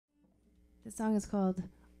This song is called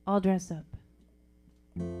All Dressed Up.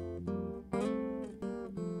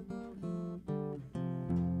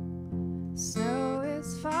 Snow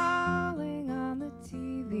is falling on the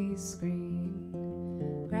TV screen.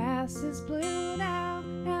 Grass is blue now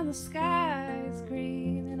and the sky is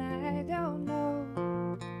green. And I don't know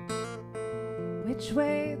which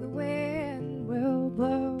way the wind will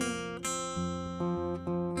blow.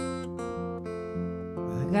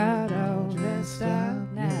 I got all dressed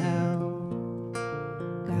up now,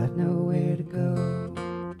 got nowhere to go.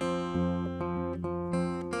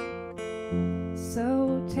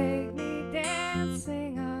 So take me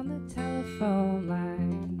dancing on the telephone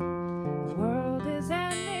line. The world is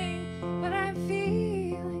ending, but I'm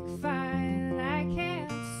feeling fine. And I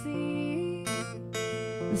can't see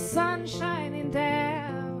the sun shining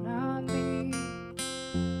down on me.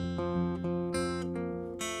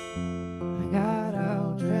 I got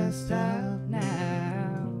all dressed up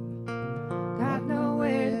now, got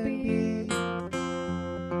nowhere to be.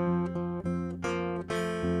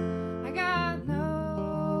 I got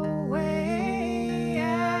no way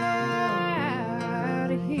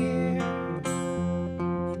out of here.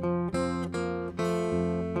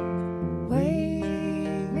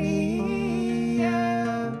 Wake me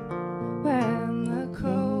up when the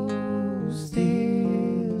coast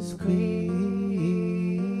is clear.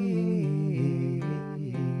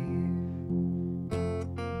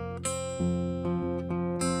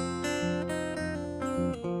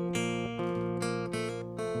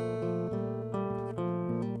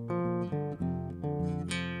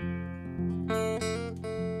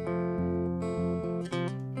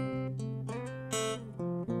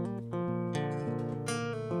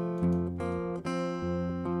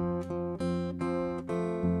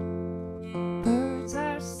 Birds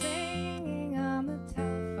are singing on the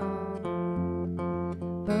telephone.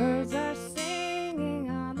 Birds are singing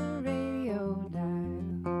on the radio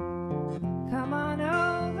dial. Come on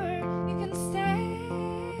over, you can stay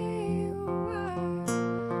a while.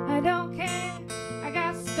 I don't care, I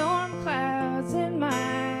got storm clouds in my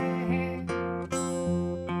hair.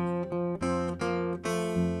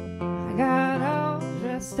 I got all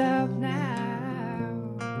dressed up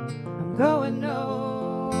now, I'm going nowhere.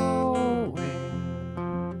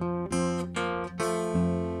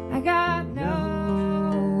 I got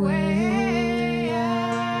no way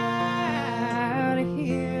out of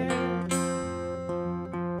here.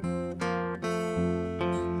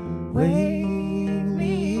 Wake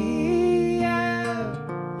me up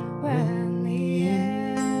when the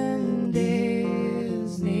end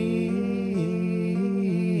is near.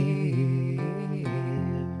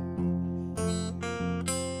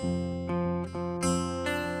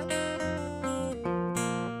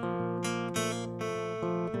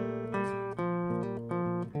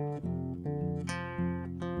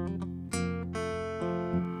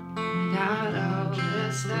 Got all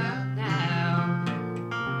dressed up now,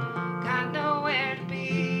 got nowhere to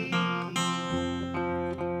be.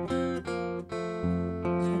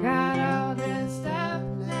 Got all dressed up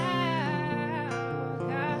now,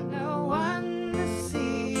 got no one to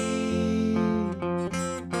see.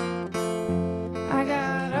 I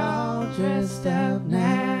got all dressed up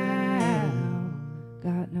now,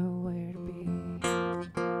 got nowhere to be.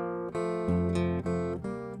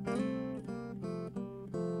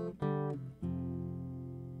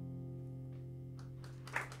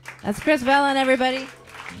 That's Chris Bellin, everybody.